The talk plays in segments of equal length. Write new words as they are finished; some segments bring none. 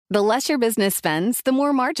The less your business spends, the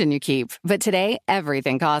more margin you keep. But today,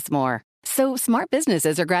 everything costs more. So smart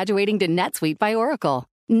businesses are graduating to NetSuite by Oracle.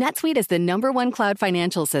 NetSuite is the #1 cloud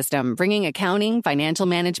financial system, bringing accounting, financial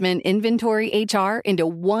management, inventory, HR into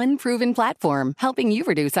one proven platform, helping you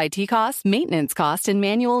reduce IT costs, maintenance costs, and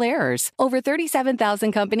manual errors. Over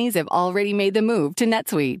 37,000 companies have already made the move to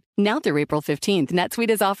NetSuite. Now through April 15th, NetSuite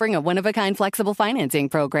is offering a one-of-a-kind flexible financing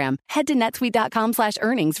program. Head to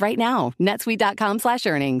netsuite.com/earnings right now.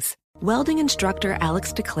 netsuite.com/earnings. Welding instructor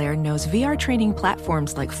Alex DeClaire knows VR training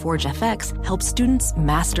platforms like Forge FX help students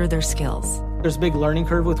master their skills. There's a big learning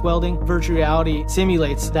curve with welding. Virtual reality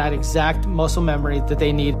simulates that exact muscle memory that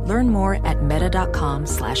they need. Learn more at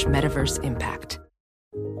meta.com/metaverse impact.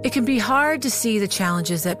 It can be hard to see the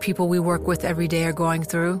challenges that people we work with every day are going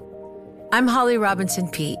through. I'm Holly Robinson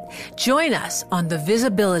Pete. Join us on The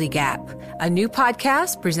Visibility Gap, a new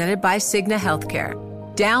podcast presented by Cigna Healthcare.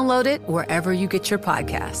 Download it wherever you get your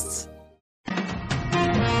podcasts.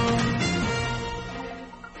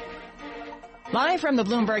 Live from the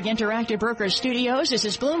Bloomberg Interactive Brokers Studios, this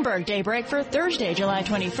is Bloomberg Daybreak for Thursday, July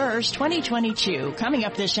 21st, 2022. Coming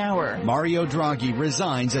up this hour. Mario Draghi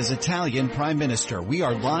resigns as Italian Prime Minister. We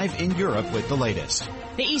are live in Europe with the latest.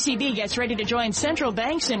 The ECB gets ready to join central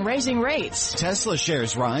banks in raising rates. Tesla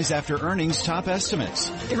shares rise after earnings top estimates.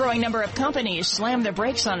 The growing number of companies slam the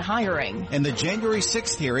brakes on hiring. And the January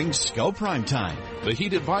 6th hearings go prime time. The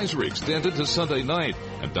heat advisory extended to Sunday night,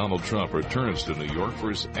 and Donald Trump returns to New York for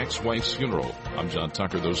his ex-wife's funeral. I'm John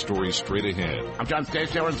Tucker. Those stories straight ahead. I'm John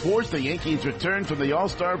Stashower in sports. The Yankees return from the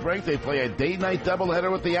All-Star break. They play a day-night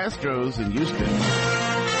doubleheader with the Astros in Houston.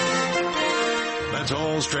 That's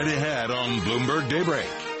all straight ahead on Bloomberg Daybreak.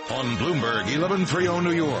 On Bloomberg 1130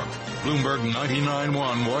 New York, Bloomberg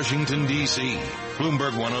 99.1 Washington, D.C.,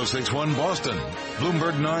 Bloomberg 106.1 Boston,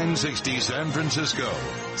 Bloomberg 960 San Francisco,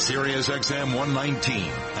 Sirius XM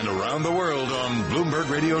 119, and around the world on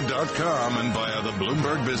BloombergRadio.com and via the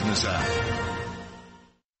Bloomberg Business app.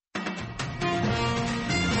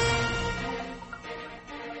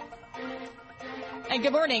 And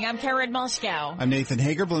good morning, I'm Karen Moscow. I'm Nathan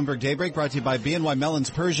Hager. Bloomberg Daybreak brought to you by BNY Mellon's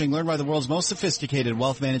Pershing. Learn why the world's most sophisticated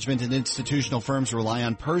wealth management and institutional firms rely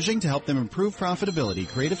on Pershing to help them improve profitability,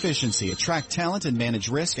 create efficiency, attract talent, and manage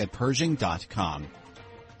risk at Pershing.com.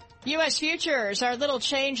 U.S. futures are a little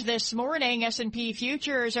change this morning. S&P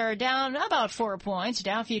futures are down about 4 points.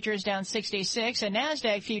 Dow futures down 66, and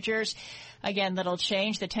NASDAQ futures, again, little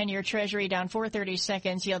change. The 10-year Treasury down 4/30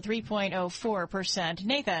 seconds, yield 3.04%.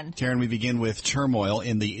 Nathan. Karen, we begin with turmoil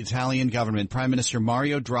in the Italian government. Prime Minister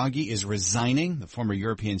Mario Draghi is resigning. The former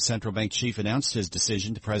European Central Bank chief announced his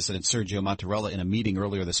decision to President Sergio Mattarella in a meeting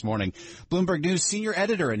earlier this morning. Bloomberg News senior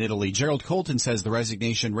editor in Italy, Gerald Colton, says the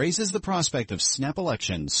resignation raises the prospect of snap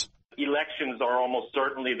elections. Elections are almost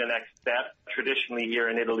certainly the next step. Traditionally here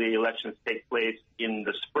in Italy, elections take place in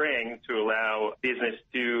the spring to allow business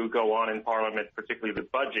to go on in Parliament, particularly the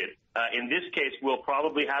budget. In this case, we'll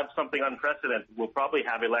probably have something unprecedented. We'll probably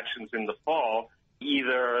have elections in the fall.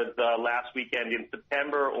 Either the last weekend in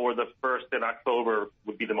September or the first in October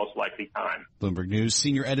would be the most likely time. Bloomberg News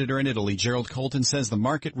senior editor in Italy, Gerald Colton, says the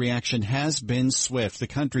market reaction has been swift. The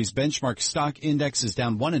country's benchmark stock index is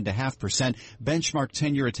down 1.5%. Benchmark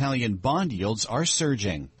 10-year Italian bond yields are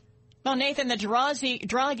surging. Well, Nathan, the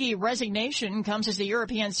Draghi resignation comes as the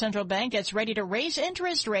European Central Bank gets ready to raise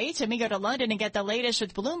interest rates. And we go to London and get the latest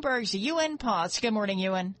with Bloomberg's Ewan Potts. Good morning,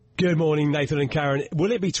 Ewan. Good morning, Nathan and Karen.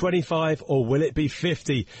 Will it be 25 or will it be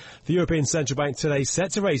 50? The European Central Bank today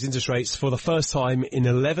set to raise interest rates for the first time in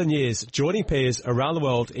 11 years, joining peers around the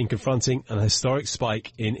world in confronting an historic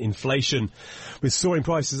spike in inflation. With soaring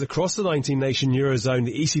prices across the 19-nation Eurozone,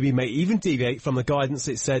 the ECB may even deviate from the guidance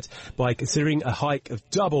it set by considering a hike of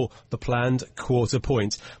double the planned quarter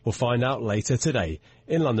point. We'll find out later today.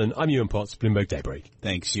 In London, I'm Ewan Potts, Bloomberg Daybreak.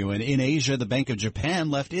 Thanks, Ewan. In Asia, the Bank of Japan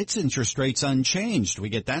left its interest rates unchanged. We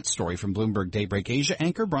get that story from Bloomberg Daybreak Asia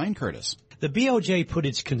anchor Brian Curtis. The BOJ put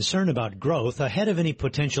its concern about growth ahead of any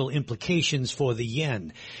potential implications for the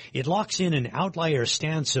yen. It locks in an outlier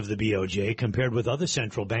stance of the BOJ compared with other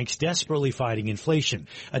central banks desperately fighting inflation.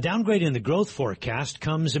 A downgrade in the growth forecast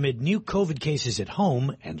comes amid new COVID cases at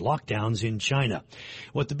home and lockdowns in China.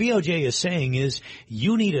 What the BOJ is saying is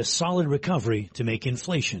you need a solid recovery to make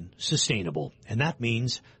inflation sustainable, and that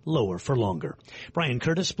means lower for longer. Brian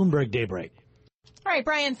Curtis, Bloomberg Daybreak. All right,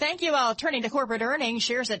 Brian, thank you. Turning to corporate earnings,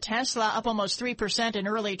 shares at Tesla up almost 3% in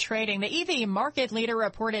early trading. The EV market leader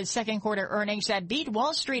reported second quarter earnings that beat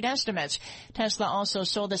Wall Street estimates. Tesla also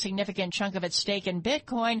sold a significant chunk of its stake in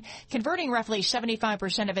Bitcoin, converting roughly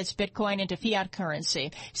 75% of its Bitcoin into fiat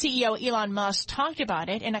currency. CEO Elon Musk talked about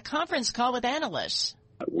it in a conference call with analysts.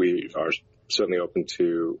 We are certainly open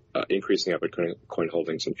to increasing our Bitcoin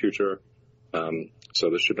holdings in future. So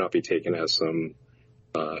this should not be taken as some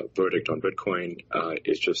verdict on Bitcoin.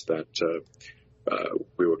 It's just that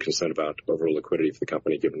we were concerned about overall liquidity for the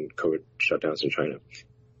company given COVID shutdowns in China.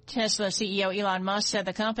 Tesla CEO Elon Musk said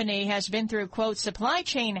the company has been through, quote, supply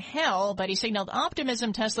chain hell, but he signaled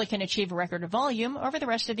optimism Tesla can achieve record volume over the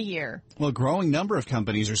rest of the year. Well, a growing number of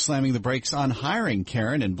companies are slamming the brakes on hiring,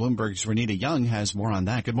 Karen, and Bloomberg's Renita Young has more on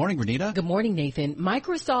that. Good morning, Renita. Good morning, Nathan.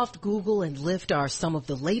 Microsoft, Google, and Lyft are some of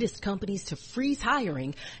the latest companies to freeze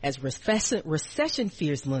hiring as recession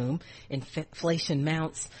fears loom, inflation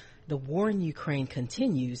mounts, the war in Ukraine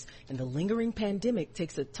continues, and the lingering pandemic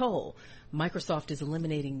takes a toll. Microsoft is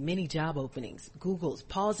eliminating many job openings. Google's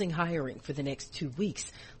pausing hiring for the next 2 weeks.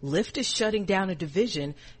 Lyft is shutting down a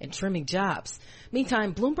division and trimming jobs.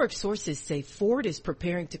 Meantime, Bloomberg sources say Ford is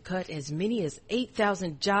preparing to cut as many as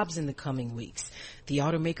 8,000 jobs in the coming weeks. The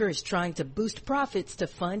automaker is trying to boost profits to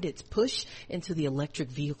fund its push into the electric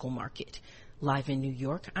vehicle market. Live in New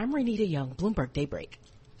York, I'm Renita Young, Bloomberg Daybreak.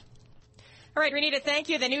 All right, Renita, thank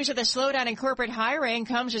you. The news of the slowdown in corporate hiring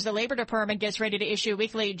comes as the Labor Department gets ready to issue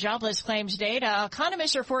weekly jobless claims data.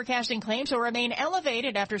 Economists are forecasting claims will remain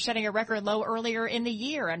elevated after setting a record low earlier in the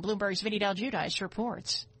year. And Bloomberg's Vinny Del Giudice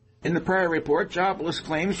reports. In the prior report, jobless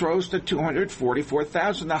claims rose to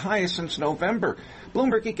 244,000, the highest since November.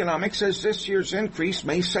 Bloomberg Economics says this year's increase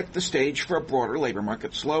may set the stage for a broader labor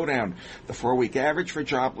market slowdown. The 4-week average for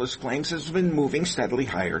jobless claims has been moving steadily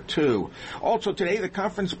higher, too. Also today, the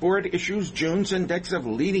Conference Board issues June's index of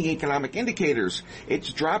leading economic indicators.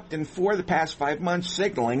 It's dropped in 4 of the past 5 months,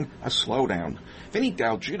 signaling a slowdown. Vinny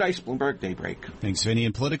Del Giudice, Bloomberg Daybreak. Thanks, Vinny.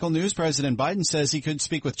 In political news, President Biden says he could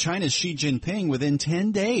speak with China's Xi Jinping within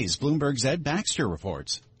 10 days. Bloomberg's Ed Baxter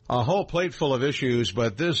reports. A whole plate full of issues,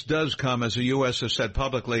 but this does come as the U.S. has said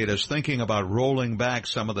publicly it is thinking about rolling back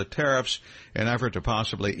some of the tariffs in an effort to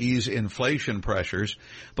possibly ease inflation pressures.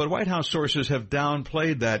 But White House sources have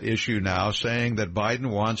downplayed that issue now, saying that Biden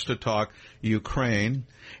wants to talk Ukraine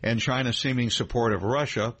and China's seeming support of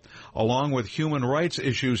Russia, along with human rights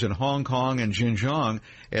issues in Hong Kong and Xinjiang,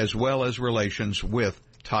 as well as relations with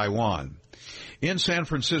Taiwan. In San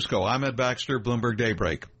Francisco, I'm Ed Baxter, Bloomberg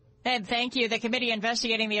Daybreak. Ed, thank you. The committee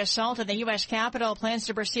investigating the assault at the U.S. Capitol plans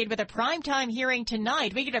to proceed with a primetime hearing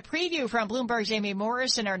tonight. We get a preview from Bloomberg's Amy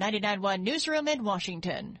Morris in our 99.1 newsroom in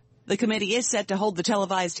Washington. The committee is set to hold the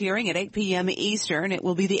televised hearing at 8 p.m. Eastern. It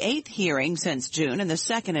will be the 8th hearing since June and the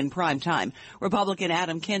 2nd in prime time. Republican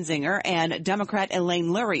Adam Kinzinger and Democrat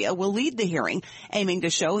Elaine Luria will lead the hearing, aiming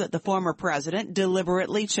to show that the former president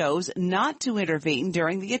deliberately chose not to intervene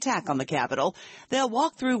during the attack on the Capitol. They'll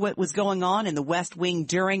walk through what was going on in the West Wing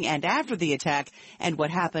during and after the attack and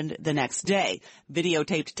what happened the next day.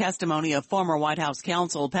 Videotaped testimony of former White House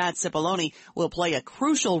counsel Pat Cipollone will play a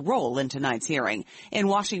crucial role in tonight's hearing. In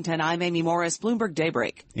Washington, I'm Amy Morris, Bloomberg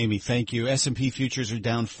Daybreak. Amy, thank you. S&P futures are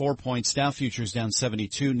down 4 points. Dow futures down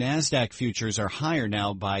 72. NASDAQ futures are higher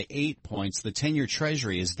now by 8 points. The 10-year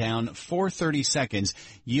Treasury is down 4/30 seconds.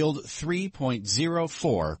 Yield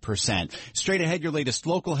 3.04%. Straight ahead, your latest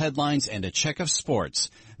local headlines and a check of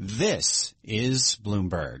sports. This is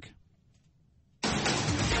Bloomberg.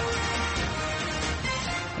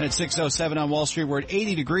 And at 6:07 on Wall Street, we're at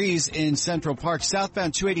 80 degrees in Central Park.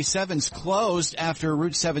 Southbound 287's closed after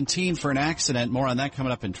Route 17 for an accident. More on that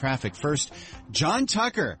coming up in traffic. First, John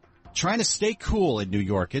Tucker trying to stay cool in New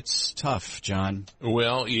York. It's tough, John.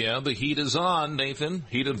 Well, yeah, the heat is on, Nathan.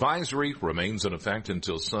 Heat advisory remains in effect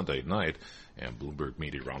until Sunday night. And Bloomberg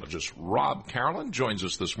meteorologist Rob Carolyn joins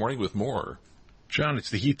us this morning with more. John, it's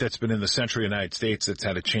the heat that's been in the central United States that's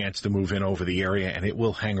had a chance to move in over the area, and it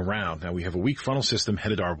will hang around. Now, we have a weak frontal system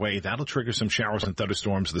headed our way. That'll trigger some showers and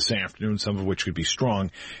thunderstorms this afternoon, some of which could be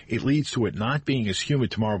strong. It leads to it not being as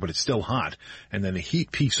humid tomorrow, but it's still hot. And then the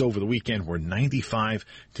heat peaks over the weekend. We're 95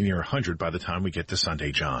 to near 100 by the time we get to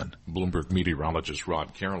Sunday, John. Bloomberg meteorologist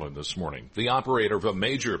Rob Carolyn this morning. The operator of a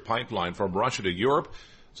major pipeline from Russia to Europe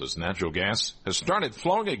says natural gas has started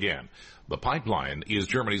flowing again. The pipeline is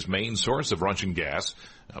Germany's main source of Russian gas.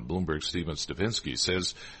 Bloomberg's Stephen Stavinsky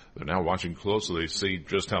says they're now watching closely to see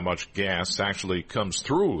just how much gas actually comes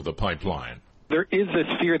through the pipeline. There is this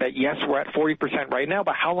fear that, yes, we're at 40% right now,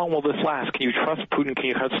 but how long will this last? Can you trust Putin? Can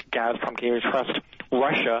you trust Gazprom? Can you trust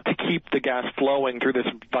Russia to keep the gas flowing through this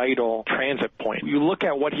vital transit point? You look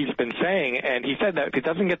at what he's been saying, and he said that if it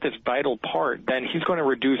doesn't get this vital part, then he's going to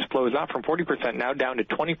reduce flows not from 40% now down to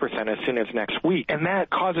 20% as soon as next week. And that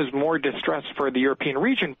causes more distress for the European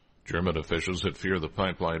region. German officials had feared the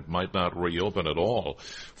pipeline might not reopen at all.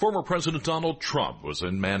 Former President Donald Trump was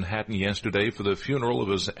in Manhattan yesterday for the funeral of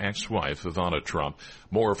his ex-wife, Ivana Trump.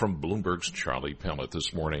 More from Bloomberg's Charlie Pellet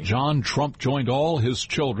this morning. John Trump joined all his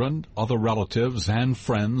children, other relatives, and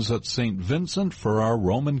friends at St. Vincent for our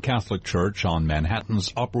Roman Catholic Church on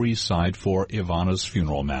Manhattan's Upper East Side for Ivana's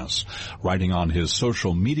funeral mass. Writing on his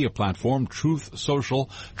social media platform, Truth Social,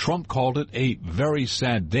 Trump called it a very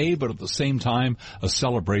sad day, but at the same time, a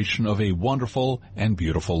celebration of a wonderful and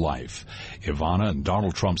beautiful life. Ivana and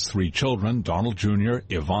Donald Trump's 3 children, Donald Jr.,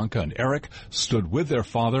 Ivanka, and Eric, stood with their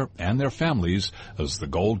father and their families as the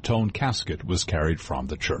gold-toned casket was carried from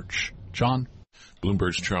the church. John?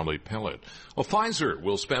 Bloomberg's Charlie Pellet. Well, Pfizer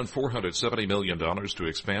will spend $470 million to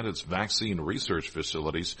expand its vaccine research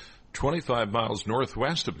facilities 25 miles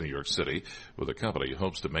northwest of New York City, where the company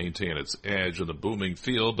hopes to maintain its edge in the booming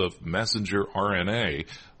field of messenger RNA,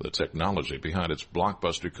 the technology behind its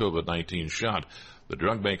blockbuster COVID-19 shot. The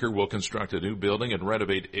drug maker will construct a new building and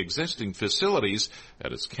renovate existing facilities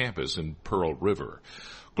at its campus in Pearl River.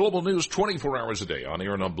 Global news 24 hours a day on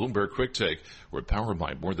air and on Bloomberg Quick Take. We're powered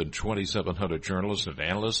by more than 2,700 journalists and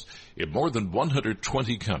analysts in more than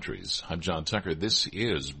 120 countries. I'm John Tucker. This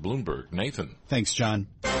is Bloomberg. Nathan. Thanks, John.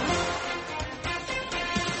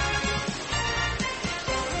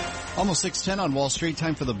 Almost 6:10 on Wall Street.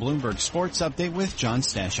 Time for the Bloomberg Sports Update with John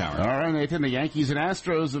Stashauer. All right, Nathan. The Yankees and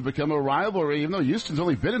Astros have become a rivalry, even though Houston's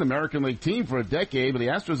only been an American League team for a decade. But the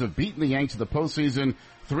Astros have beaten the Yanks in the postseason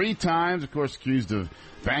 3 times, of course, accused of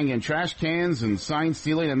banging trash cans and sign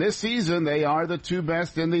stealing. And this season, they are the 2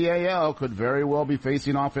 best in the AL. Could very well be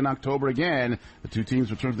facing off in October again. The 2 teams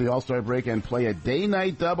return to the All-Star break and play a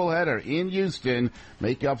day-night doubleheader in Houston.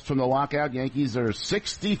 Makeups from the lockout. Yankees are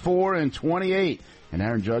 64-28. And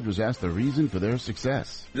Aaron Judge was asked the reason for their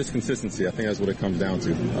success. Just consistency. I think that's what it comes down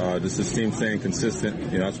to. Just this team staying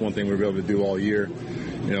consistent. That's one thing we'll be able to do all year.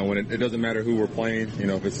 When it doesn't matter who we're playing,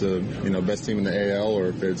 if it's the, best team in the AL or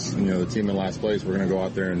if it's, the team in last place, we're going to go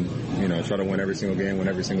out there and, try to win every single game, win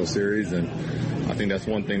every single series. And I think that's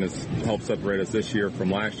one thing that's helped separate us this year from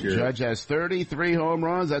last year. Judge has 33 home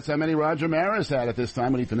runs. That's how many Roger Maris had at this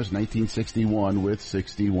time when he finished 1961 with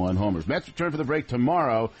 61 homers. Mets return for the break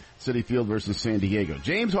tomorrow. Citi Field versus San Diego.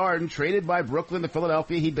 James Harden traded by Brooklyn to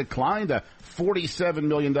Philadelphia. He declined a $47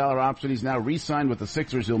 million option. He's now re-signed with the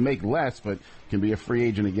Sixers. He'll make less, but can be a free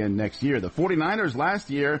agent again next year. The 49ers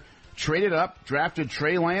last year traded up, drafted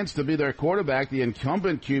Trey Lance to be their quarterback. The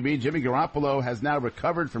incumbent QB, Jimmy Garoppolo, has now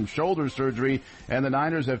recovered from shoulder surgery, and the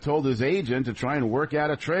Niners have told his agent to try and work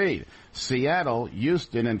out a trade. Seattle,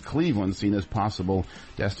 Houston, and Cleveland seen as possible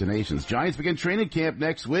destinations. Giants begin training camp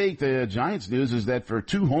next week. The Giants news is that for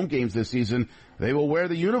 2 home games this season, they will wear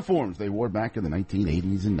the uniforms they wore back in the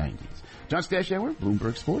 1980s and 90s. John Stashauer,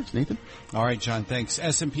 Bloomberg Sports. Nathan? All right, John, thanks.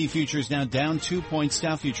 S&P futures now down 2 points.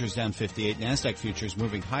 Dow futures down 58. NASDAQ futures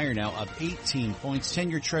moving higher now, up 18 points.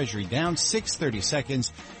 10-year Treasury down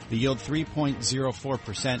 6/32. The yield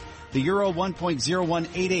 3.04%. The euro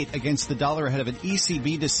 1.0188 against the dollar ahead of an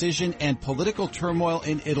ECB decision and political turmoil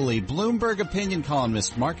in Italy. Bloomberg opinion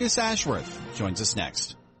columnist Marcus Ashworth joins us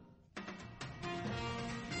next.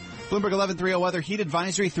 Bloomberg 11:30 weather, heat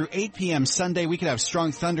advisory through 8 p.m. Sunday. We could have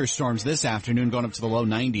strong thunderstorms this afternoon going up to the low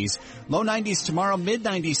 90s. Low 90s tomorrow, mid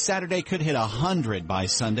 90s Saturday, could hit 100 by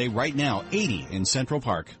Sunday. Right now, 80 in Central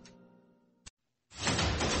Park.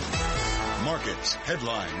 Markets,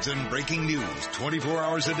 headlines, and breaking news 24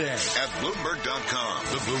 hours a day at Bloomberg.com,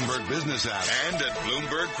 the Bloomberg Business app, and at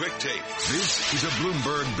Bloomberg Quick Take. This is a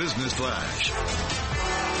Bloomberg Business Flash.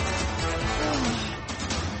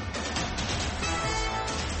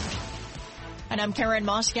 And I'm Karen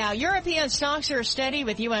Moscow. European stocks are steady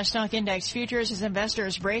with U.S. stock index futures as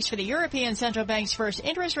investors brace for the European Central Bank's first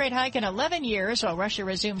interest rate hike in 11 years while Russia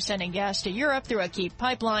resumes sending gas to Europe through a key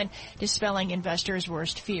pipeline, dispelling investors'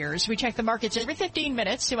 worst fears. We check the markets every 15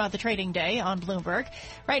 minutes throughout the trading day on Bloomberg.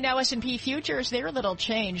 Right now, S&P futures, they're a little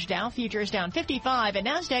changed. Dow futures down 55 and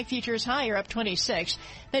NASDAQ futures higher up 26.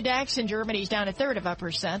 The DAX in Germany is down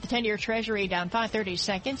 1/3%. The 10-year Treasury down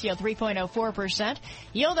 5/32, yield 3.04%.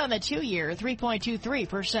 Yield on the 2-year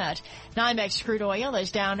 3.23%. NYMEX crude oil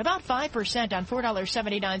is down about 5% on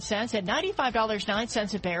 $4.79 at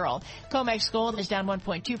 $95.09 a barrel. COMEX gold is down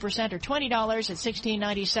 1.2% or $20 at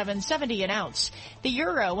 $16.97.70 an ounce. The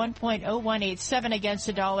euro 1.0187 against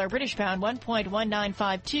the dollar. British pound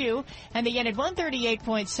 1.1952 and the yen at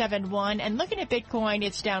 138.71. And looking at Bitcoin,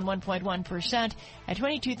 it's down 1.1% at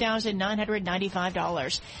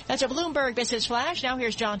 $22,995. That's a Bloomberg Business Flash. Now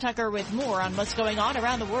here's John Tucker with more on what's going on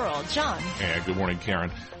around the world. John. And good morning,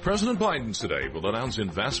 Karen. President Biden today will announce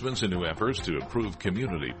investments in new efforts to improve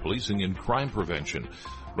community policing and crime prevention.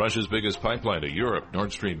 Russia's biggest pipeline to Europe,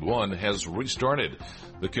 Nord Stream 1, has restarted.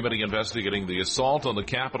 The committee investigating the assault on the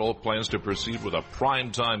Capitol plans to proceed with a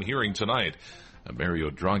prime-time hearing tonight. Mario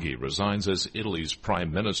Draghi resigns as Italy's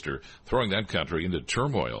prime minister, throwing that country into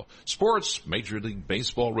turmoil. Sports, Major League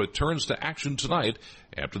Baseball returns to action tonight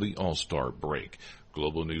after the All-Star break.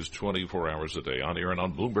 Global news 24 hours a day on air and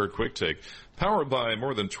on Bloomberg Quick Take, powered by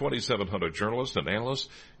more than 2,700 journalists and analysts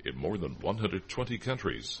in more than 120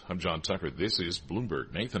 countries. I'm John Tucker. This is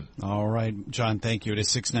Bloomberg. Nathan. All right, John, thank you. It is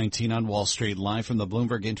 6:19 on Wall Street, live from the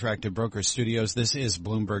Bloomberg Interactive Broker Studios. This is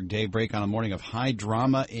Bloomberg Daybreak on a morning of high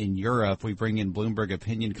drama in Europe. We bring in Bloomberg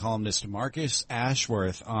opinion columnist Marcus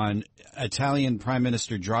Ashworth on Italian Prime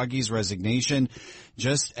Minister Draghi's resignation,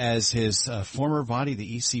 just as his former body,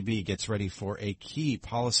 the ECB, gets ready for a key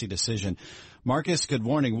policy decision. Marcus, good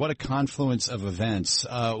morning. What a confluence of events.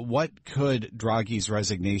 What could Draghi's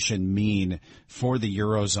resignation mean for the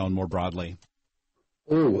Eurozone more broadly?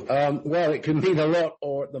 Well, it can mean a lot,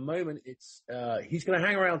 or at the moment, it's he's going to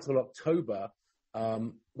hang around till October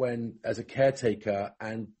when, as a caretaker,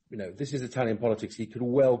 and, you know, this is Italian politics, he could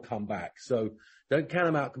well come back. So don't count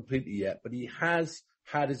him out completely yet, but he has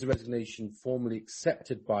had his resignation formally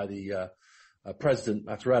accepted by the President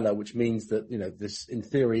Mattarella, which means that, you know, this in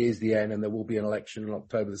theory is the end and there will be an election on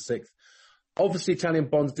October the 6th. Obviously, Italian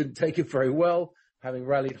bonds didn't take it very well, having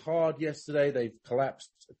rallied hard yesterday. They've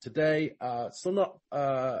collapsed today. Still not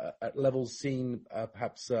at levels seen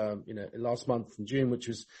perhaps last month in June, which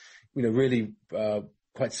was, you know, really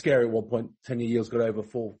quite scary at one point. 10-year yields got over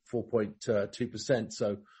 4.2%.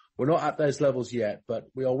 So we're not at those levels yet, but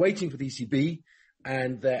we are waiting for the ECB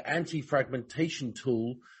and their anti-fragmentation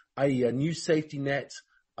tool, i.e. a new safety net.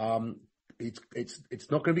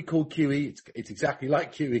 It's not going to be called QE. It's exactly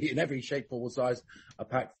like QE in every shape, form, or size,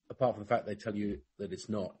 apart from the fact they tell you that it's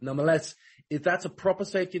not. Nonetheless, if that's a proper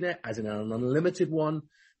safety net, as in an unlimited one,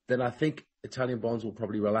 then I think Italian bonds will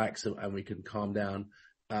probably relax and we can calm down.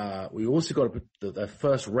 We also got the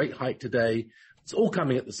first rate hike today. It's all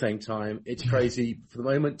coming at the same time. It's crazy for the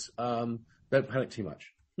moment. Don't panic too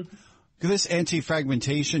much. Could this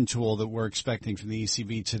anti-fragmentation tool that we're expecting from the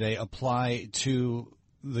ECB today apply to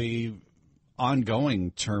the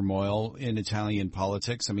ongoing turmoil in Italian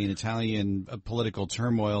politics? I mean, Italian political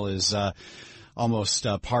turmoil is almost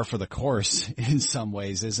par for the course in some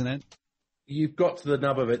ways, isn't it? You've got to the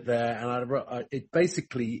nub of it there, and it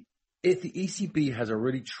basically, if the ECB has a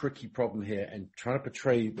really tricky problem here and trying to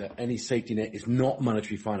portray that any safety net is not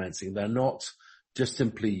monetary financing, they're not just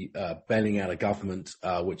simply bailing out a government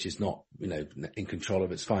which is not, you know, in control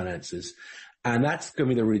of its finances. And that's going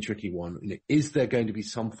to be the really tricky one. You know, is there going to be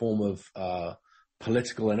some form of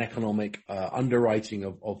political and economic underwriting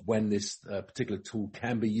of when this particular tool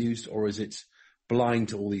can be used, or is it blind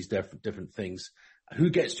to all these different things? Who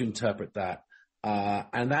gets to interpret that?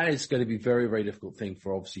 And that is going to be a very, very difficult thing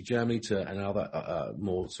for obviously Germany and other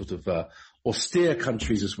more sort of austere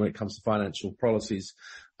countries as when it comes to financial policies.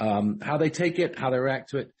 How they take it, how they react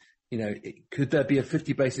to it. You know, could there be a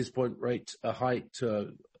 50 basis point rate hike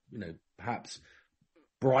to, you know, perhaps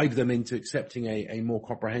bribe them into accepting a more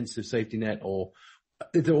comprehensive safety net? Or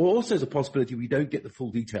there also is a possibility we don't get the full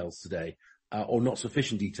details today, or not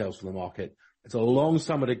sufficient details from the market. It's a long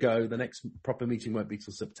summer to go. The next proper meeting won't be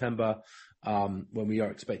till September, when we are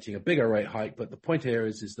expecting a bigger rate hike. But the point here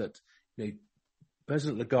is that, you know,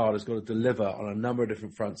 President Lagarde has got to deliver on a number of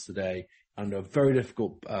different fronts today under a very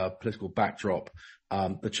difficult political backdrop.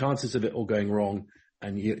 The chances of it all going wrong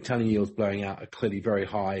and Italian yields blowing out are clearly very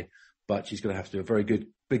high, but she's going to have to do a very good,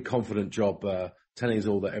 big, confident job telling us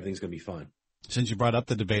all that everything's going to be fine. Since you brought up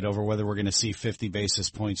the debate over whether we're going to see 50 basis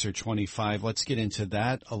points or 25, let's get into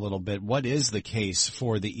that a little bit. What is the case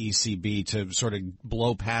for the ECB to sort of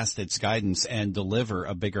blow past its guidance and deliver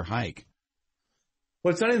a bigger hike?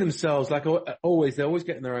 Well, it's only themselves, like always, they always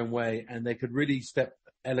get in their own way, and they could really step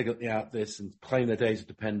elegantly out this and claim their days are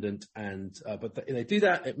dependent. But if they do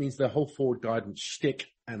that, it means their whole forward guidance shtick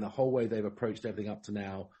and the whole way they've approached everything up to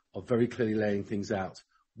now of very clearly laying things out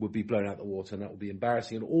would be blown out the water, and that would be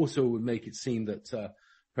embarrassing. And also would make it seem that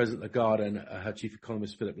President Lagarde and her chief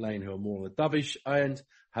economist, Philip Lane, who are more on the dovish end,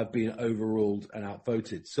 have been overruled and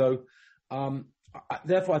outvoted. So,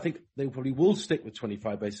 therefore, I think they probably will stick with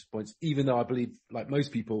 25 basis points, even though I believe, like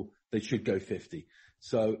most people, they should go 50.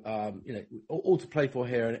 So, you know, all to play for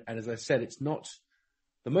here. And as I said, it's not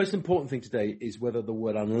the most important thing today is whether the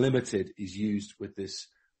word unlimited is used with this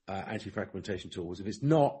anti-fragmentation tool. If it's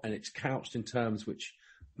not, and it's couched in terms which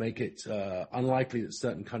make it unlikely that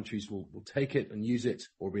certain countries will take it and use it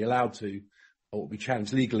or be allowed to, or will be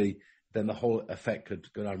challenged legally, then the whole effect could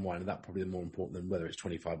unwind. And that's probably more important than whether it's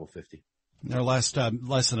 25 or 50. Our last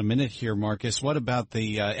less than a minute here, Marcus. What about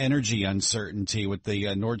the energy uncertainty with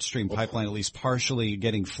the Nord Stream pipeline at least partially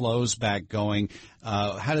getting flows back going?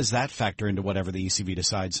 How does that factor into whatever the ECB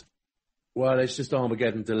decides? Well, it's just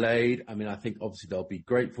Armageddon delayed. I mean, I think obviously they'll be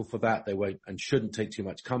grateful for that. They won't and shouldn't take too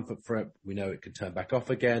much comfort from it. We know it can turn back off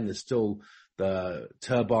again. There's still the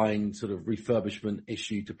turbine sort of refurbishment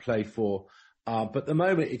issue to play for. But at the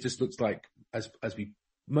moment, it just looks like, as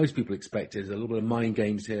most people expected, a little bit of mind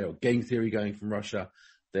games here, or game theory going from Russia.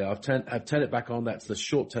 They have turned it back on. That's the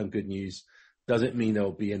short-term good news. Doesn't mean there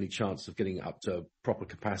will be any chance of getting up to proper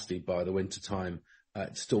capacity by the winter time.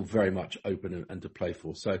 It's still very much open and to play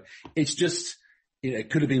for. So it's just, it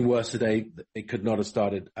could have been worse today. It could not have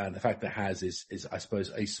started. And the fact that it has is, I suppose,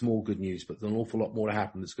 a small good news, but there's an awful lot more to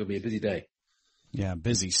happen. It's going to be a busy day. Yeah,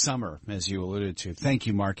 busy summer, as you alluded to. Thank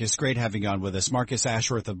you, Marcus. Great having you on with us. Marcus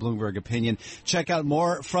Ashworth of Bloomberg Opinion. Check out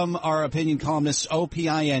more from our opinion columnist,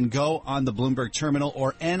 OPIN Go, on the Bloomberg Terminal,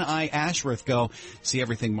 or NI Ashworth Go. See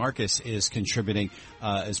everything Marcus is contributing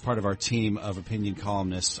as part of our team of opinion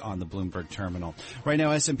columnists on the Bloomberg Terminal. Right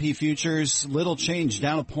now, S&P futures, little change,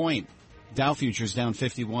 down a point. Dow futures down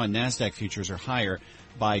 51. NASDAQ futures are higher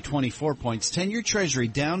by 24 points. 10-year Treasury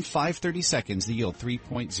down 5/32, the yield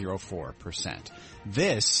 3.04%.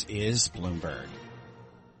 This is Bloomberg.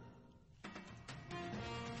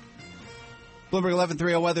 Bloomberg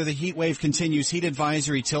 11:30 weather. The heat wave continues. Heat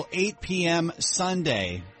advisory till 8 p.m.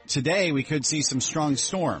 Sunday. Today we could see some strong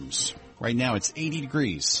storms. Right now it's 80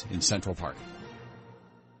 degrees in Central Park.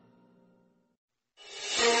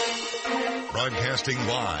 Broadcasting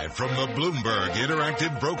live from the Bloomberg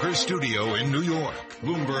Interactive Brokers Studio in New York.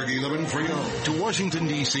 Bloomberg 1130 to Washington,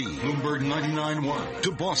 D.C. Bloomberg 99.1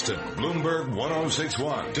 to Boston. Bloomberg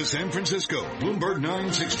 106.1 to San Francisco. Bloomberg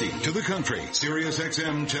 960 to the country. Sirius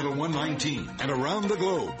XM Channel 119. And around the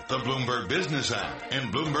globe, the Bloomberg Business app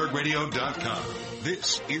and BloombergRadio.com.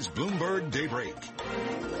 This is Bloomberg Daybreak.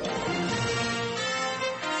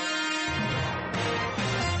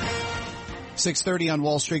 6:30 on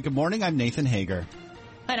Wall Street. Good morning. I'm Nathan Hager.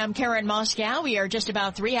 And I'm Karen Moscow. We are just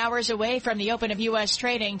about 3 hours away from the open of U.S.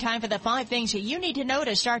 trading. Time for the 5 things that you need to know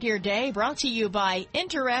to start your day. Brought to you by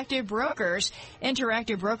Interactive Brokers.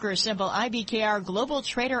 Interactive Brokers, symbol IBKR Global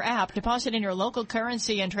Trader app. Deposit in your local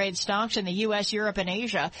currency and trade stocks in the U.S., Europe, and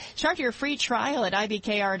Asia. Start your free trial at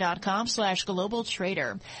IBKR.com/global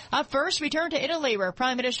trader. Up first, we turn to Italy, where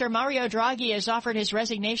Prime Minister Mario Draghi has offered his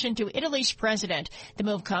resignation to Italy's president. The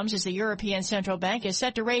move comes as the European Central Bank is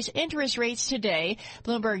set to raise interest rates today.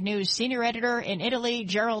 Bloomberg News senior editor in Italy,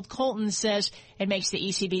 Gerald Colton, says it makes the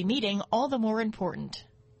ECB meeting all the more important.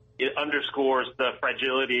 It underscores the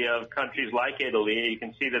fragility of countries like Italy. You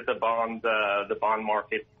can see that the bond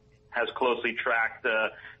market has closely tracked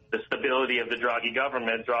the stability of the Draghi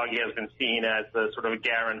government. Draghi has been seen as the sort of a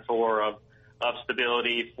guarantor of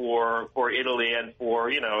stability for Italy and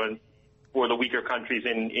for the weaker countries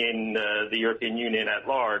in the European Union at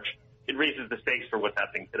large. It raises the stakes for what's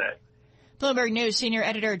happening today. Bloomberg News senior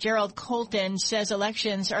editor Gerald Colton says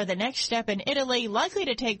elections are the next step in Italy, likely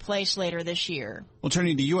to take place later this year. Well,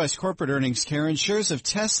 turning to U.S. corporate earnings, Karen, shares of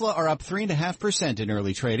Tesla are up 3.5% in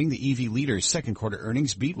early trading. The EV leader's second quarter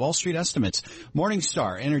earnings beat Wall Street estimates.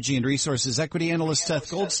 Morningstar Energy and Resources equity analyst Seth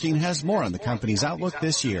Goldstein has more on the company's outlook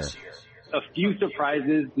this year. A few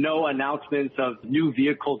surprises, no announcements of new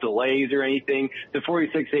vehicle delays or anything. The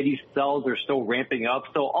 4680 cells are still ramping up.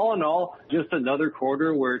 So all in all, just another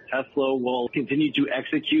quarter where Tesla will continue to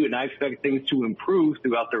execute, and I expect things to improve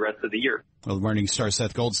throughout the rest of the year. Well, Morningstar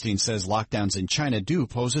Seth Goldstein says lockdowns in China do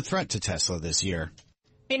pose a threat to Tesla this year.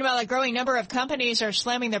 Meanwhile, a growing number of companies are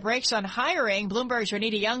slamming the brakes on hiring. Bloomberg's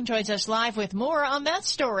Renita Young joins us live with more on that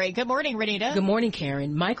story. Good morning, Renita. Good morning,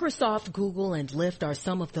 Karen. Microsoft, Google, and Lyft are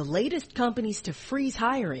some of the latest companies to freeze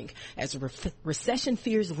hiring as recession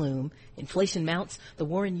fears loom, inflation mounts, the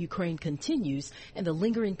war in Ukraine continues, and the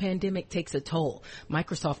lingering pandemic takes a toll.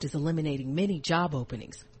 Microsoft is eliminating many job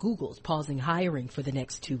openings. Google's pausing hiring for the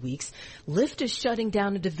next 2 weeks. Lyft is shutting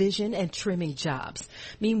down a division and trimming jobs.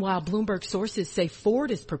 Meanwhile, Bloomberg sources say Ford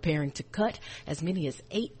is preparing to cut as many as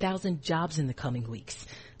 8,000 jobs in the coming weeks.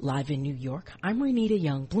 Live in New York, I'm Renita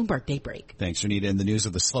Young, Bloomberg Daybreak. Thanks, Renita. And the news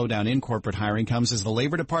of the slowdown in corporate hiring comes as the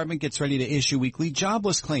Labor Department gets ready to issue weekly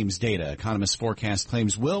jobless claims data. Economists forecast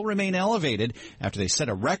claims will remain elevated after they set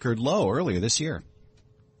a record low earlier this year.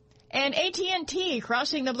 And AT&T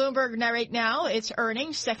crossing the Bloomberg right now. Its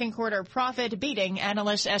earnings, second quarter profit beating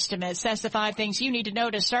analyst estimates. That's the 5 things you need to know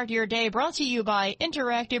to start your day. Brought to you by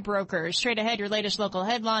Interactive Brokers. Straight ahead, your latest local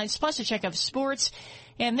headlines, plus a check of sports.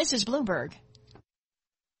 And this is Bloomberg.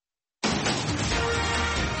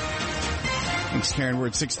 Thanks, Karen. We're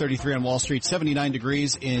at 6:33 on Wall Street, 79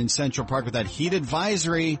 degrees in Central Park with that heat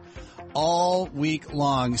advisory all week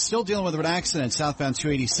long. Still dealing with an accident, southbound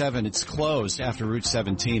 287. It's closed after Route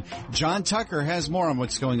 17. John Tucker has more on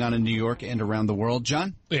what's going on in New York and around the world.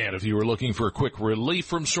 John? And if you were looking for a quick relief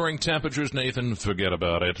from soaring temperatures, Nathan, forget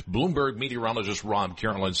about it. Bloomberg meteorologist Rob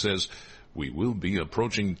Carolan says we will be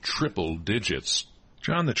approaching triple digits.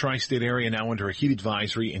 John, the tri-state area now under a heat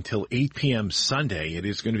advisory until 8 p.m. Sunday. It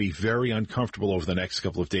is going to be very uncomfortable over the next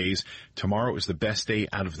couple of days. Tomorrow is the best day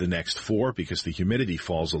out of the next 4 because the humidity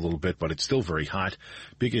falls a little bit, but it's still very hot.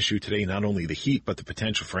 Big issue today, not only the heat, but the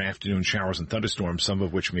potential for afternoon showers and thunderstorms, some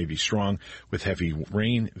of which may be strong with heavy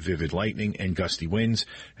rain, vivid lightning, and gusty winds.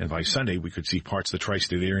 And by Sunday, we could see parts of the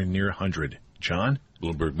tri-state area near 100. John?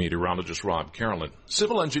 Bloomberg meteorologist Rob Carolan.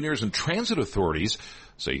 Civil engineers and transit authorities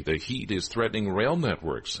say the heat is threatening rail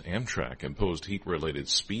networks. Amtrak imposed heat-related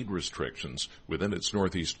speed restrictions within its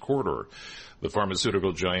northeast corridor. The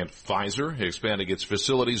pharmaceutical giant Pfizer expanding its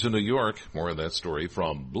facilities in New York. More of that story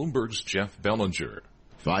from Bloomberg's Jeff Bellinger.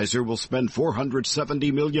 Pfizer will spend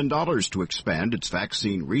 $470 million to expand its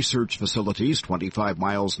vaccine research facilities 25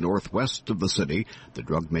 miles northwest of the city. The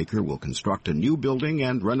drug maker will construct a new building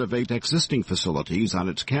and renovate existing facilities on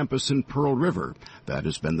its campus in Pearl River. That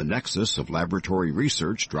has been the nexus of laboratory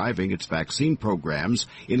research driving its vaccine programs,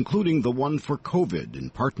 including the one for COVID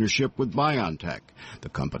in partnership with BioNTech. The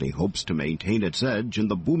company hopes to maintain its edge in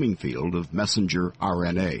the booming field of messenger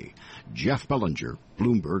RNA. Jeff Bellinger,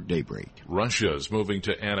 Bloomberg Daybreak. Russia is moving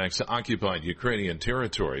to annex occupied Ukrainian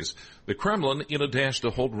territories. The Kremlin in a dash to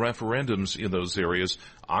hold referendums in those areas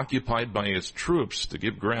occupied by its troops to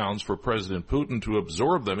give grounds for President Putin to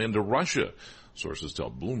absorb them into Russia. Sources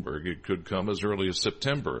tell Bloomberg it could come as early as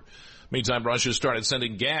September. Meantime, Russia started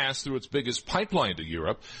sending gas through its biggest pipeline to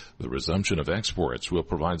Europe. The resumption of exports will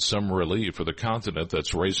provide some relief for the continent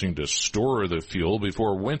that's racing to store the fuel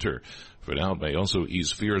before winter. For now, it may also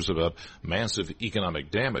ease fears about massive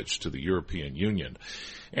economic damage to the European Union.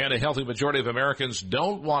 And a healthy majority of Americans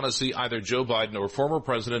don't want to see either Joe Biden or former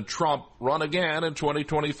President Trump run again in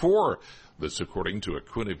 2024. This according to a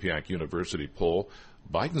Quinnipiac University poll.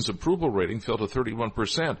 Biden's approval rating fell to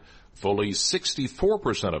 31%. Fully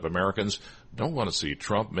 64% of Americans don't want to see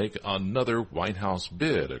Trump make another White House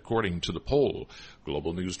bid, according to the poll.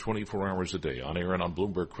 Global news 24 hours a day, on air and on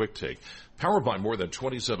Bloomberg Quick Take. Powered by more than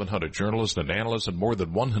 2,700 journalists and analysts in more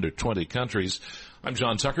than 120 countries. I'm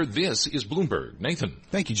John Tucker. This is Bloomberg. Nathan.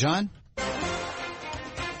 Thank you, John.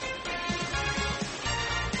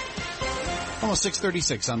 Almost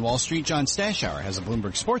 6:36 on Wall Street. John Stashower has a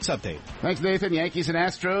Bloomberg Sports update. Thanks, Nathan. Yankees and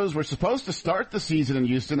Astros were supposed to start the season in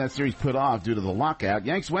Houston. That series put off due to the lockout.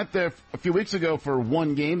 Yanks went there a few weeks ago for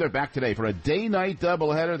one game. They're back today for a day-night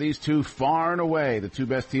doubleheader. These two far and away the two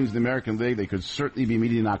best teams in the American League. They could certainly be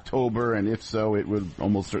meeting in October, and if so, it would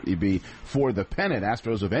almost certainly be for the pennant.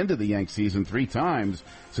 Astros have ended the Yanks season 3 times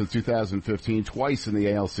since 2015, twice in the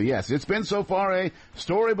ALCS. It's been so far a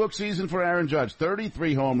storybook season for Aaron Judge.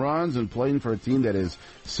 33 home runs and playing for a team that is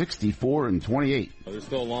 64-28. There's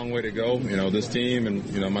still a long way to go. This team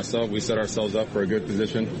and, myself, we set ourselves up for a good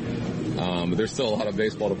position. But there's still a lot of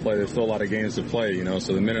baseball to play. There's still a lot of games to play,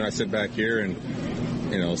 So the minute I sit back here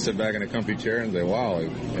and, sit back in a comfy chair and say, wow,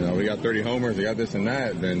 we got 30 homers, we got this and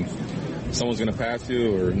that, then someone's going to pass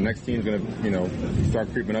you or the next team's going to,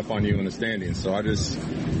 start creeping up on you in the standings. So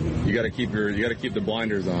you got to keep the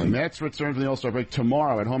blinders on. Mets return from the All-Star break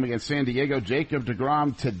tomorrow at home against San Diego. Jacob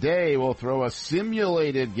deGrom today will throw a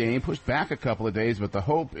simulated game, pushed back a couple of days, but the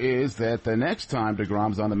hope is that the next time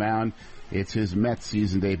deGrom's on the mound, it's his Mets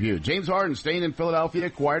season debut. James Harden staying in Philadelphia,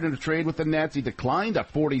 acquired in a trade with the Nets. He declined a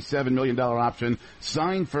 $47 million option,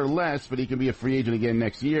 signed for less, but he can be a free agent again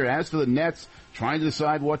next year. As for the Nets, trying to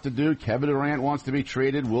decide what to do, Kevin Durant wants to be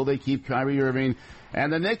traded. Will they keep Kyrie Irving?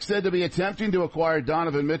 And the Knicks said to be attempting to acquire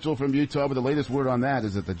Donovan Mitchell from Utah, but the latest word on that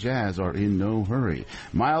is that the Jazz are in no hurry.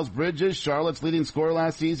 Miles Bridges, Charlotte's leading scorer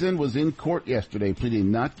last season, was in court yesterday, pleading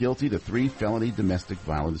not guilty to 3 felony domestic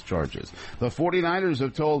violence charges. The 49ers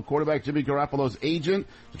have told quarterback Jimmy Garoppolo's agent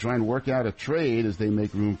to try and work out a trade as they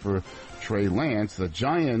make room for Trey Lance. The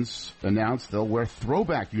Giants announced they'll wear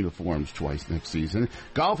throwback uniforms twice next season.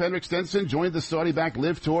 Golf, Henrik Stenson joined the Saudi-backed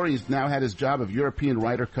LIV Tour. He's now had his job of European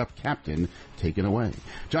Ryder Cup captain taken away.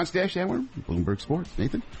 John Stashower, Bloomberg Sports.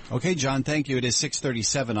 Nathan? Okay, John, thank you. It is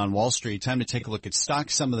 6:37 on Wall Street. Time to take a look at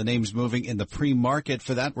stocks, some of the names moving in the pre-market.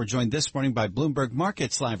 For that, we're joined this morning by Bloomberg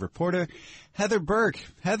Markets live reporter Heather Burke.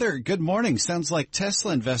 Heather, good morning. Sounds like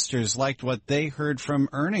Tesla investors liked what they heard from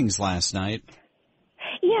earnings last night.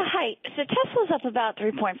 Yeah, hi. So Tesla's up about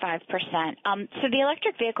 3.5%. So the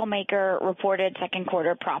electric vehicle maker reported second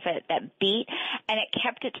quarter profit that beat, and it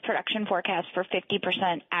kept its production forecast for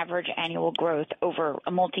 50% average annual growth over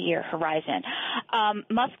a multi-year horizon.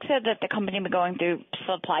 Musk said that the company was going through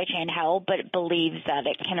supply chain hell, but it believes that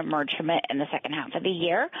it can emerge from it in the second half of the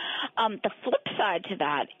year. The flip side to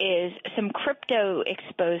that is some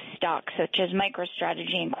crypto-exposed stocks, such as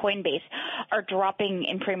MicroStrategy and Coinbase, are dropping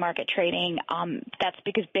in pre-market trading. That's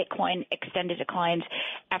because Bitcoin extended declines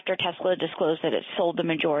after Tesla disclosed that it sold the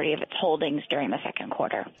majority of its holdings during the second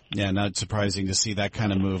quarter. Yeah, not surprising to see that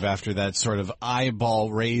kind of move after that sort of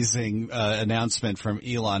eyeball-raising announcement from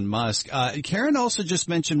Elon Musk. Karen also just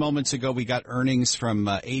mentioned moments ago we got earnings from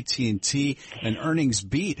AT&T, an earnings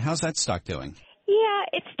beat. How's that stock doing? Yeah,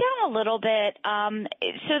 it's down a little bit.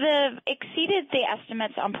 So exceeded the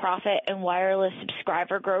estimates on profit and wireless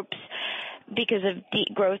subscriber groups because of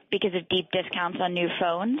deep discounts on new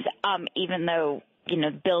phones, even though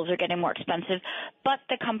bills are getting more expensive. But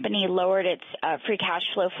the company lowered its free cash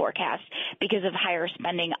flow forecast because of higher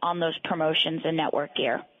spending on those promotions and network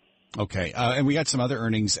gear. Okay, and we got some other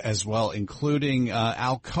earnings as well, including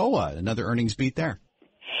Alcoa, another earnings beat there.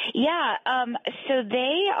 Yeah, so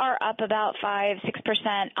they are up about 5-6%.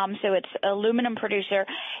 So it's aluminum producer.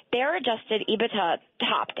 Their adjusted EBITDA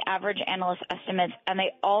topped average analyst estimates, and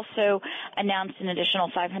they also announced an additional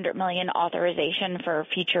 $500 million authorization for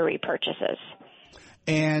future repurchases.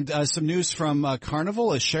 And some news from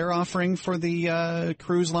Carnival, a share offering for the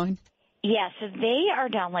cruise line. Yeah, so they are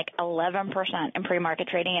down like 11% in pre-market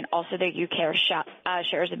trading, and also their UK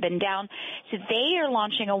shares have been down. So they are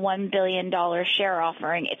launching a $1 billion share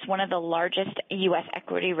offering. It's one of the largest U.S.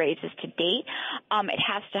 equity raises to date. It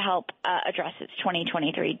has to help address its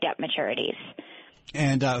 2023 debt maturities.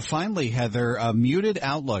 And finally, Heather, a muted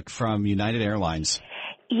outlook from United Airlines.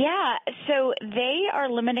 Yeah, so they are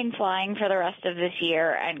limiting flying for the rest of this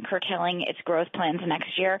year and curtailing its growth plans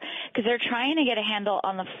next year because they're trying to get a handle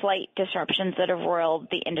on the flight disruptions that have roiled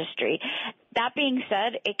the industry. That being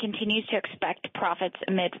said, it continues to expect profits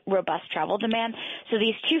amid robust travel demand. So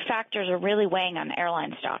these two factors are really weighing on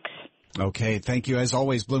airline stocks. Okay, thank you. As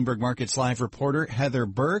always, Bloomberg Markets Live reporter Heather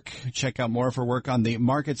Burke. Check out more of her work on the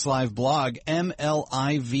Markets Live blog,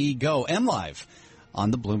 MLIV Go, MLive, on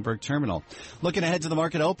the Bloomberg terminal. Looking ahead to the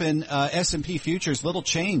market open, S&P futures little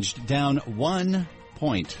changed, down 1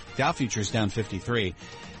 point. Dow futures down 53.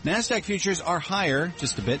 NASDAQ futures are higher,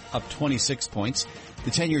 just a bit, up 26 points. The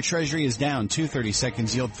 10-year Treasury is down 2/30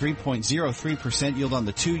 seconds, yield 3.03%, yield on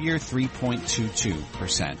the 2-year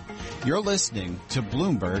 3.22%. You're listening to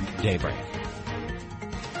Bloomberg Daybreak.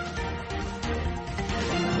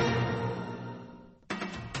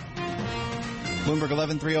 Bloomberg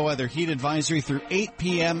 11:30 weather, heat advisory through 8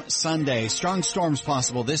 p.m. Sunday. Strong storms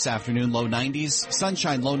possible this afternoon, low 90s.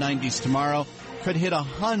 Sunshine, low 90s tomorrow. Could hit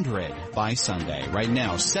 100 by Sunday. Right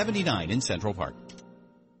now, 79 in Central Park.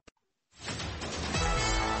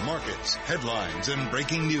 Markets, headlines, and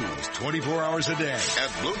breaking news 24 hours a day at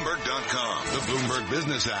Bloomberg.com, the Bloomberg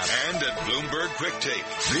Business app, and at Bloomberg Quick Take.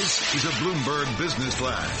 This is a Bloomberg Business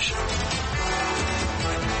Flash.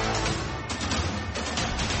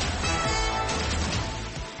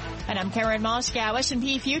 And I'm Karen Moscow.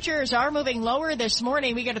 S&P futures are moving lower this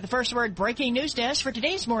morning. We go to the First Word breaking news desk for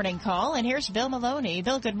today's morning call. And here's Bill Maloney.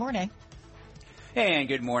 Bill, good morning. And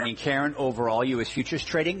good morning, Karen. Overall, U.S. futures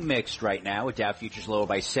trading mixed right now, with Dow futures lower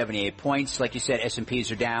by 78 points. Like you said,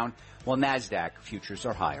 S&Ps are down, while NASDAQ futures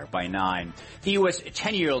are higher by 9. The U.S.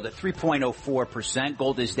 10-year yield at 3.04%.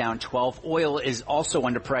 Gold is down 12. Oil is also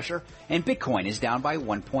under pressure, and Bitcoin is down by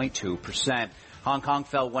 1.2%. Hong Kong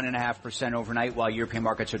fell 1.5% overnight, while European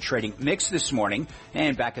markets are trading mixed this morning.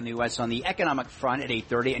 And back in the U.S. on the economic front at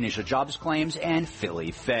 8:30, initial jobs claims and Philly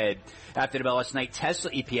Fed. After the bell last night, Tesla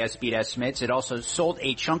EPS beat estimates. It also sold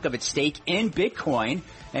a chunk of its stake in Bitcoin.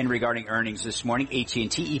 And regarding earnings this morning, AT&T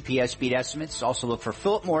EPS beat estimates. Also look for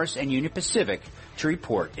Philip Morris and Union Pacific to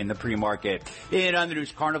report in the pre-market. In other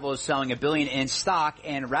news, Carnival is selling $1 billion in stock,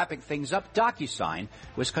 and wrapping things up, DocuSign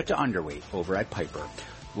was cut to underweight over at Piper.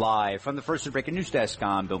 Live from the First Word breaking news desk,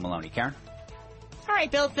 I'm Bill Maloney. Karen? All right,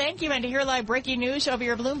 Bill, thank you. And to hear live breaking news over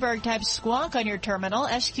your Bloomberg, type squawk on your terminal,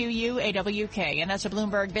 SQUAWK. And that's a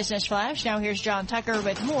Bloomberg Business Flash. Now here's John Tucker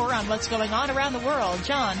with more on what's going on around the world.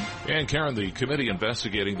 John. And Karen, the committee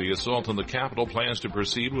investigating the assault on the Capitol plans to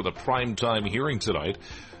proceed with a primetime hearing tonight.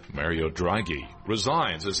 Mario Draghi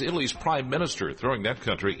resigns as Italy's prime minister, throwing that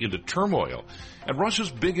country into turmoil. And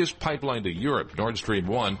Russia's biggest pipeline to Europe, Nord Stream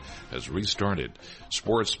 1, has restarted.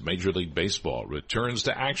 Sports, Major League Baseball returns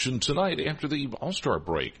to action tonight after the All-Star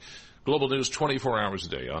break. Global news 24 hours a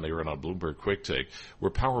day on air and on Bloomberg Quick Take. We're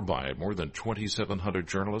powered by more than 2,700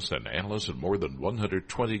 journalists and analysts in more than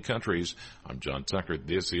 120 countries. I'm John Tucker.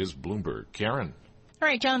 This is Bloomberg. Karen. All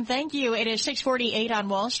right, John, thank you. It is 6:48 on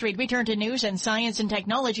Wall Street. We turn to news and science and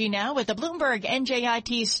technology now with the Bloomberg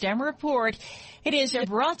NJIT STEM report. It is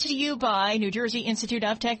brought to you by New Jersey Institute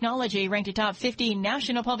of Technology, ranked a top 50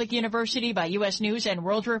 national public university by U.S. News and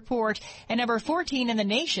World Report, and number 14 in the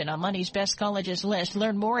nation on Monday's best colleges list.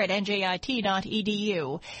 Learn more at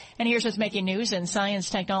njit.edu. And here's what's making news in science,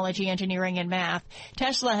 technology, engineering, and math.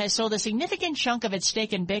 Tesla has sold a significant chunk of its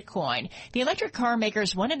stake in Bitcoin. The electric car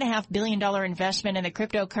maker's $1.5 billion investment in the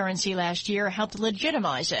cryptocurrency last year helped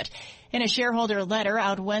legitimize it. In a shareholder letter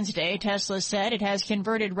out Wednesday, Tesla said it has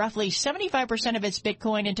converted roughly 75% of its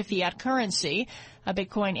Bitcoin into fiat currency. A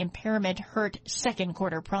Bitcoin impairment hurt second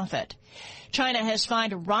quarter profit. China has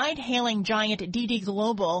fined ride-hailing giant Didi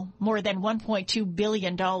Global more than $1.2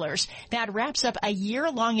 billion. That wraps up a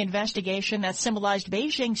year-long investigation that symbolized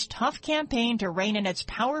Beijing's tough campaign to rein in its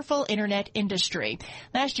powerful internet industry.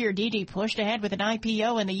 Last year, Didi pushed ahead with an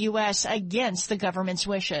IPO in the U.S. against the government's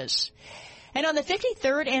wishes. And on the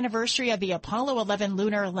 53rd anniversary of the Apollo 11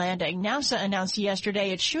 lunar landing, NASA announced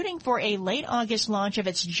yesterday it's shooting for a late August launch of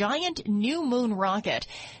its giant new moon rocket.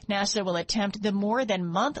 NASA will attempt the more than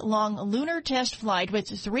month-long lunar test flight with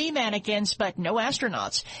 3 mannequins but no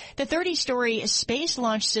astronauts. The 30-story Space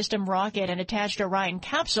Launch System rocket and attached Orion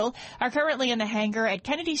capsule are currently in the hangar at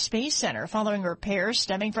Kennedy Space Center following repairs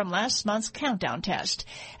stemming from last month's countdown test.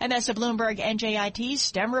 And that's a Bloomberg NJIT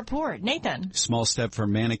STEM report. Nathan. Small step for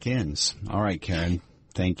mannequins. All right, Karen.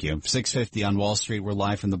 Thank you. 6:50 on Wall Street. We're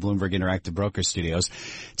live from the Bloomberg Interactive Broker Studios.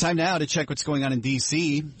 Time now to check what's going on in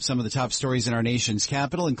D.C. Some of the top stories in our nation's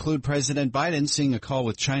capital include President Biden seeing a call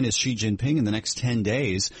with China's Xi Jinping in the next 10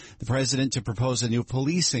 days, the president to propose a new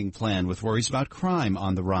policing plan with worries about crime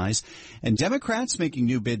on the rise, and Democrats making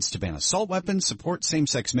new bids to ban assault weapons, support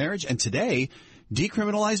same-sex marriage, and today,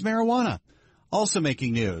 decriminalize marijuana. Also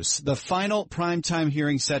making news, the final primetime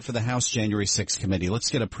hearing set for the House January 6th committee. Let's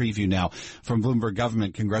get a preview now from Bloomberg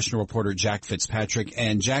Government congressional reporter Jack Fitzpatrick.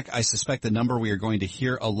 And Jack, I suspect the number we are going to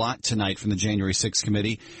hear a lot tonight from the January 6th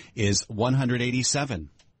committee is 187.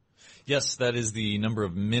 Yes, that is the number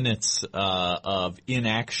of minutes of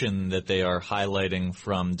inaction that they are highlighting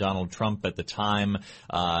from Donald Trump at the time.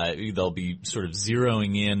 They'll be sort of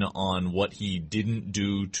zeroing in on what he didn't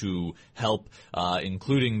do to help,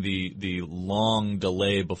 including the long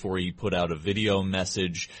delay before he put out a video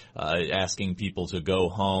message asking people to go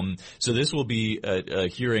home. So this will be a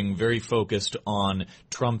hearing very focused on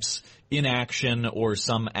Trump's inaction or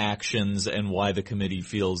some actions and why the committee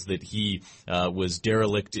feels that he was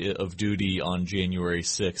derelict of duty on January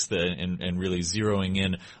 6th and really zeroing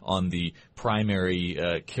in on the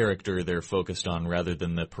primary character they're focused on rather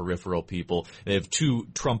than the peripheral people. They have 2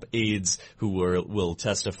 Trump aides who will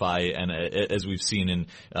testify, and as we've seen in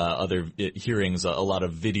other hearings, a lot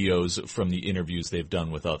of videos from the interviews they've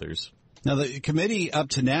done with others. Now, the committee up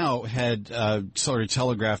to now had sort of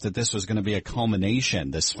telegraphed that this was going to be a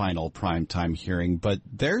culmination, this final primetime hearing, but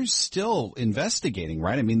they're still investigating,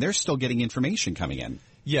 right? I mean, they're still getting information coming in.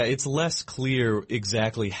 Yeah, it's less clear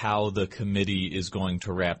exactly how the committee is going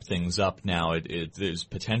to wrap things up now. There's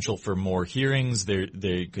potential for more hearings.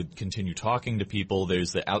 They could continue talking to people.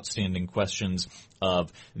 There's the outstanding questions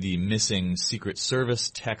of the missing Secret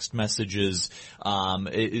Service text messages.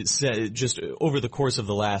 It's just over the course of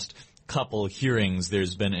the last couple hearings,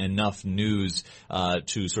 there's been enough news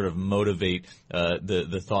to sort of motivate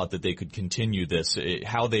the thought that they could continue this.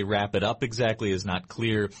 How they wrap it up exactly is not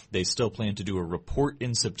clear. They still plan to do a report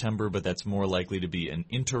in September, but that's more likely to be an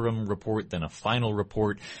interim report than a final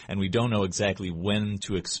report, and we don't know exactly when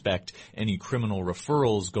to expect any criminal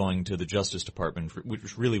referrals going to the Justice Department,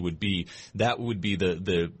 which really would be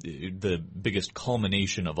the biggest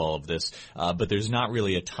culmination of all of this. But there's not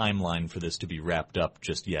really a timeline for this to be wrapped up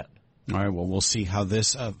just yet. All right, well, we'll see how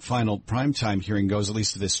this final primetime hearing goes, at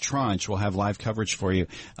least this tranche. We'll have live coverage for you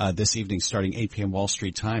this evening starting 8 p.m. Wall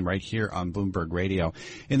Street time right here on Bloomberg Radio.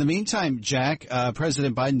 In the meantime, Jack,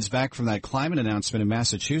 President Biden's back from that climate announcement in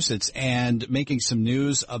Massachusetts and making some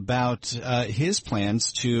news about his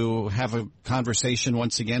plans to have a conversation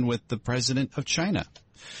once again with the president of China.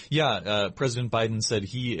 Yeah, President Biden said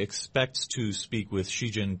he expects to speak with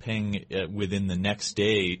Xi Jinping within the next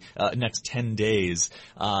 10 days.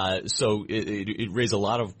 So it raised a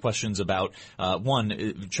lot of questions about,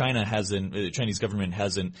 one, Chinese government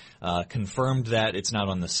hasn't confirmed that. It's not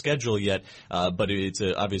on the schedule yet, but it's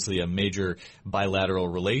obviously a major bilateral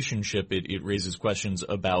relationship. It raises questions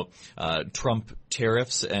about Trump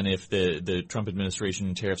tariffs and if the Trump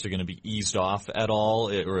administration tariffs are going to be eased off at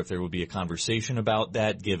all, or if there will be a conversation about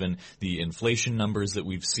that, given the inflation numbers that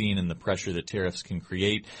we've seen and the pressure that tariffs can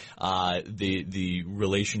create, the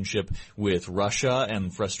relationship with Russia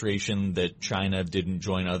and frustration that China didn't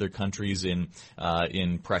join other countries in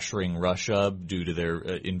pressuring Russia due to their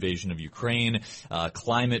invasion of Ukraine.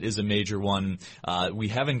 Climate is a major one. We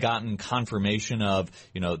haven't gotten confirmation of,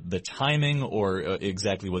 the timing or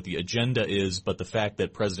exactly what the agenda is, but the fact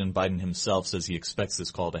that President Biden himself says he expects this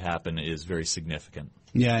call to happen is very significant.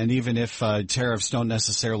 Yeah, and even if tariffs don't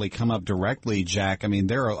necessarily come up directly, Jack, I mean,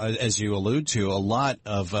 there are, as you allude to, a lot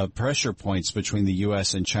of pressure points between the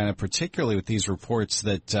U.S. and China, particularly with these reports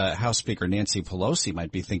that House Speaker Nancy Pelosi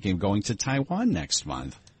might be thinking of going to Taiwan next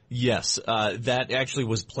month. Yes, that actually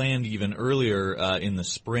was planned even earlier in the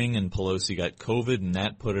spring, and Pelosi got COVID, and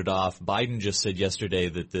that put it off. Biden just said yesterday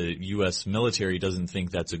that the U.S. military doesn't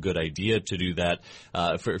think that's a good idea to do that,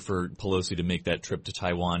 for Pelosi to make that trip to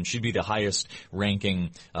Taiwan. She'd be the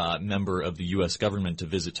highest-ranking member of the U.S. government to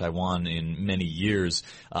visit Taiwan in many years.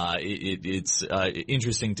 It's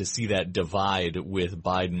interesting to see that divide with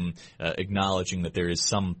Biden acknowledging that there is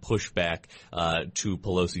some pushback to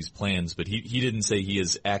Pelosi's plans, but he didn't say he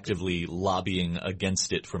is actively lobbying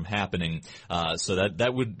against it from happening. So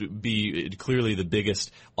that would be clearly the biggest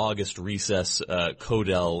August recess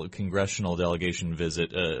congressional delegation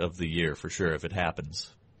visit of the year for sure if it happens.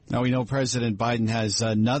 Now, we know President Biden has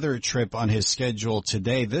another trip on his schedule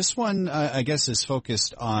today. This one, I guess, is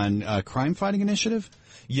focused on crime-fighting initiative?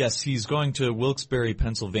 Yes, he's going to Wilkes-Barre,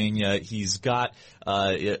 Pennsylvania. He's got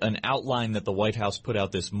an outline that the White House put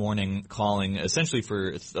out this morning calling essentially for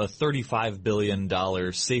a $35 billion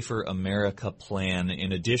Safer America plan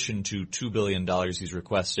in addition to $2 billion he's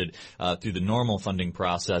requested through the normal funding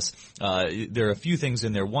process. There are a few things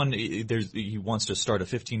in there. One, he wants to start a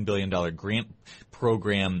 $15 billion grant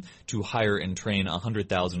program to hire and train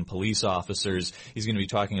 100,000 police officers. He's going to be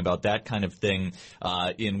talking about that kind of thing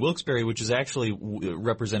in Wilkes-Barre, which is actually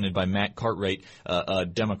represented by Matt Cartwright, a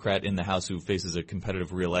Democrat in the House who faces a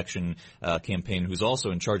competitive reelection campaign, who's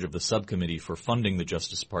also in charge of the subcommittee for funding the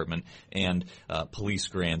Justice Department and police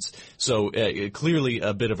grants. So clearly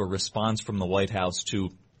a bit of a response from the White House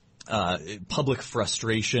to public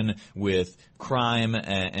frustration with crime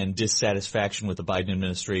and dissatisfaction with the Biden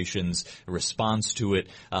administration's response to it.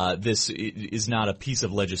 This is not a piece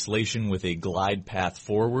of legislation with a glide path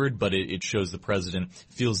forward, but it shows the president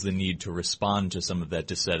feels the need to respond to some of that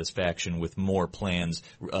dissatisfaction with more plans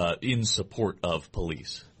in support of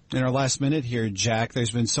police. In our last minute here, Jack,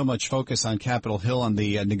 there's been so much focus on Capitol Hill on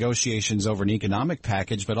the negotiations over an economic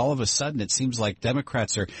package, but all of a sudden it seems like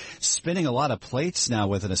Democrats are spinning a lot of plates now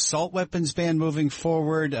with an assault weapons ban moving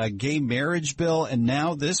forward, a gay marriage bill, and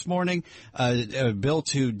now this morning a bill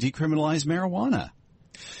to decriminalize marijuana.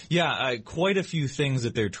 Yeah, quite a few things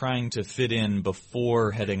that they're trying to fit in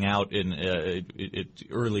before heading out in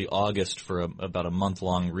early August for about a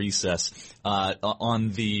month-long recess. On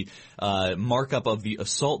the markup of the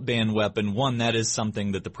assault ban weapon, one, that is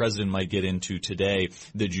something that the president might get into today.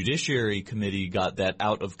 The Judiciary Committee got that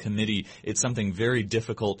out of committee. It's something very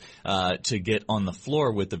difficult to get on the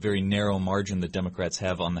floor with the very narrow margin that Democrats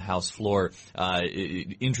have on the House floor.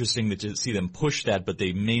 Interesting to see them push that, but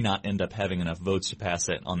they may not end up having enough votes to pass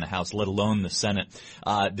that on the House, let alone the Senate.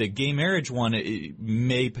 The gay marriage one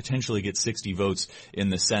may potentially get 60 votes in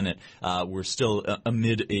the Senate. We're still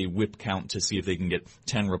amid a whip count to see if they can get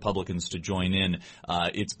 10 Republicans to join in.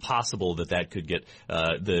 It's possible that could get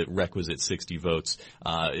the requisite 60 votes.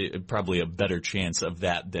 Probably a better chance of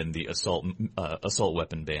that than the assault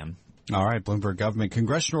weapon ban. All right, Bloomberg Government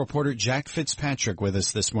Congressional reporter Jack Fitzpatrick with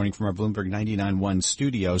us this morning from our Bloomberg 99.1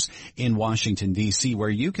 studios in Washington, D.C., where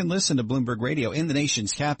you can listen to Bloomberg Radio in the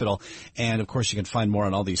nation's capital. And, of course, you can find more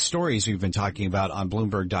on all these stories we've been talking about on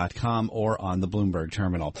Bloomberg.com or on the Bloomberg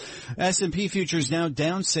terminal. S&P futures now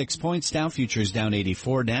down 6 points. Dow futures down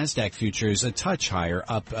 84. NASDAQ futures a touch higher,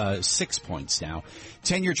 up 6 points now.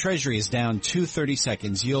 10-year Treasury is down 2/30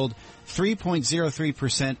 seconds. Yield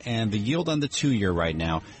 3.03%, and the yield on the 2-year right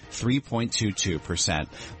now, 3.22%.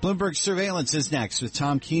 Bloomberg Surveillance is next with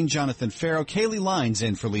Tom Keene, Jonathan Farrow, Kaylee Lines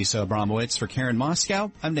in for Lisa Abramowitz. For Karen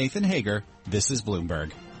Moscow, I'm Nathan Hager. This is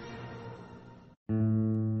Bloomberg.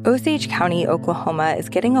 Osage County, Oklahoma is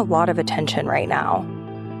getting a lot of attention right now.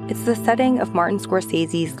 It's the setting of Martin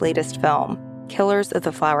Scorsese's latest film, Killers of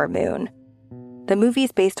the Flower Moon. The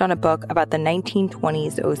movie's based on a book about the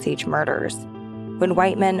 1920s Osage murders, when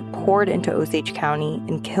white men poured into Osage County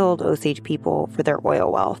and killed Osage people for their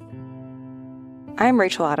oil wealth. I'm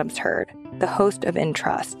Rachel Adams Hurd, the host of In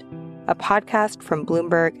Trust, a podcast from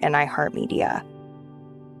Bloomberg and iHeartMedia.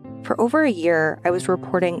 For over a year, I was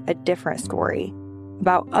reporting a different story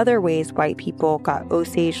about other ways white people got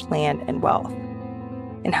Osage land and wealth,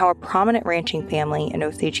 and how a prominent ranching family in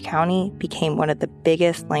Osage County became one of the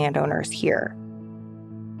biggest landowners here.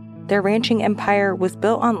 Their ranching empire was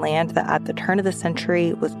built on land that at the turn of the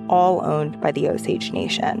century was all owned by the Osage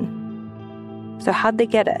Nation. So how'd they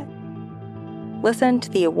get it? Listen to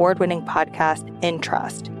the award-winning podcast In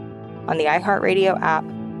Trust on the iHeartRadio app,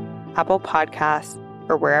 Apple Podcasts,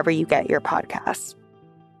 or wherever you get your podcasts.